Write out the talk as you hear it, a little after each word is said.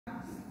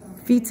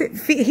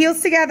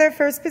Heels together,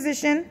 first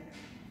position.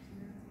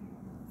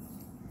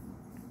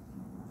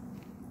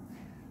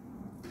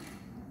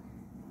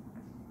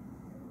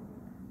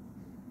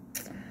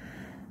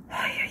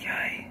 Ay, ay,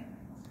 ay.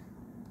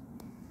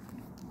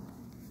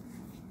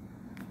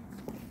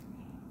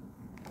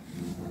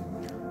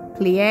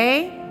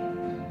 Plie.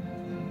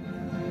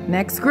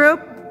 Next group.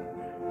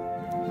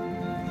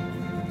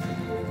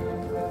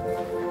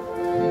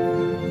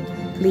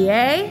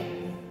 Plie.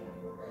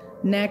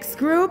 Next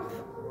group.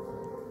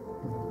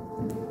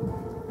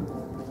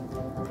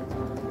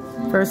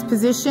 First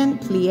position,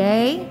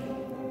 plie.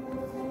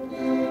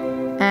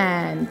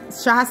 And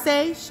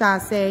chasse,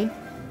 chasse.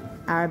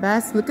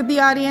 Arabesque. Look at the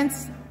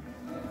audience.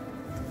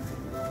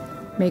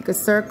 Make a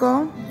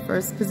circle.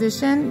 First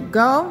position.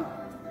 Go.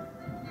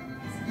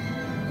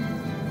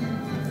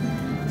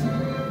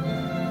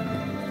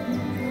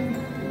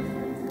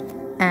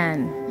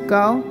 And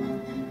go.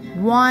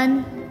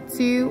 1,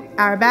 2,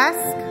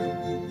 arabesque.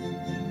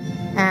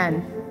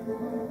 And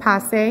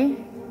passe,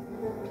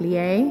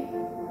 plie,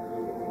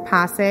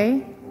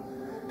 passe,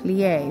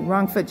 plie.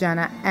 Wrong foot,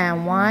 Jenna.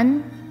 And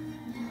 1.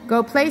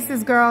 Go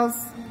places, girls.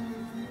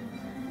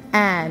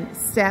 And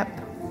step,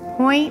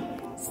 point,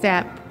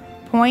 step,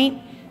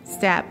 point,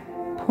 step,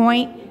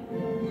 point.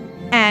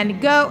 And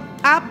go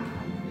up.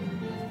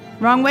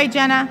 Wrong way,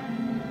 Jenna.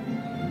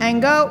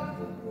 And go.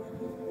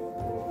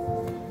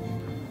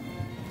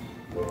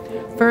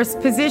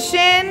 First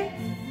position.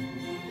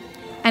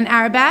 And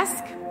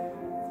arabesque.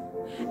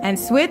 And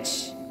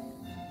switch.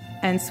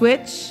 And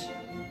switch.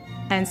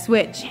 And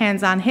switch.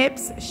 Hands on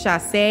hips.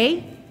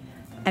 Chasse.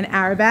 And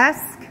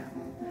arabesque.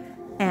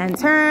 And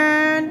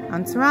turn,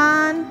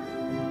 entourage,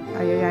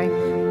 ay, ay, ay.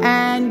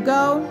 And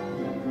go.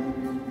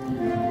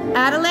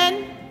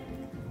 Adeline.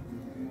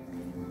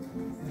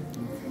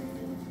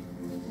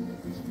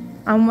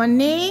 On one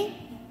knee.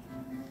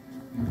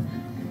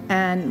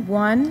 And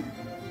 1.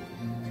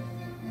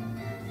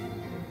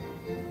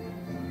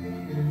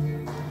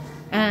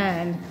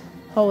 And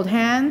hold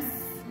hands.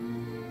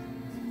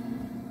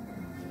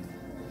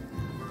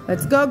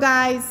 Let's go,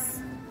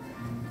 guys.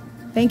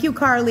 Thank you,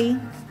 Carly.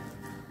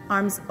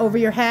 Arms over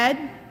your head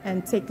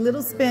and take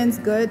little spins.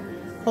 Good.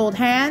 Hold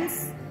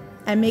hands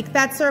and make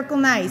that circle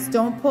nice.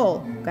 Don't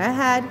pull. Go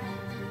ahead.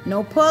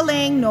 No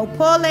pulling, no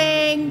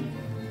pulling,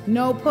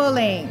 no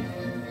pulling.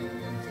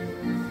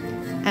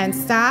 And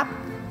stop.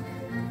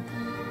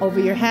 Over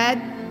your head.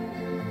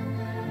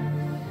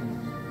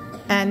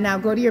 And now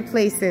go to your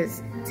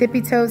places.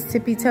 Tippy toes,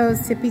 tippy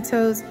toes, tippy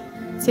toes,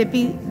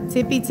 tippy,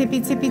 tippy, tippy,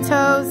 tippy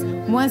toes.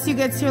 Once you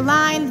get to your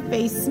line,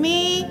 face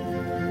me.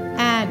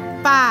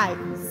 And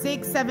 5,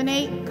 6, 7,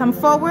 8, come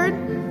forward.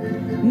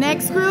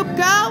 Next group,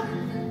 go.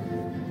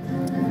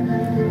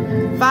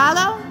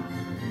 Follow.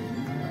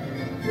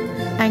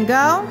 And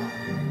go.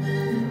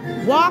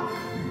 Walk.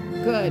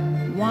 Good.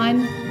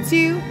 1,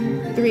 2,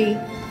 3,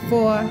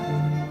 4.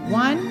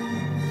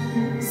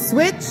 1.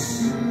 Switch.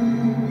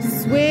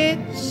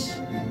 Switch.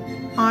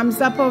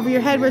 Arms up over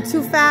your head. We're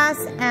too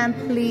fast. And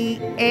plie.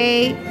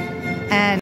 And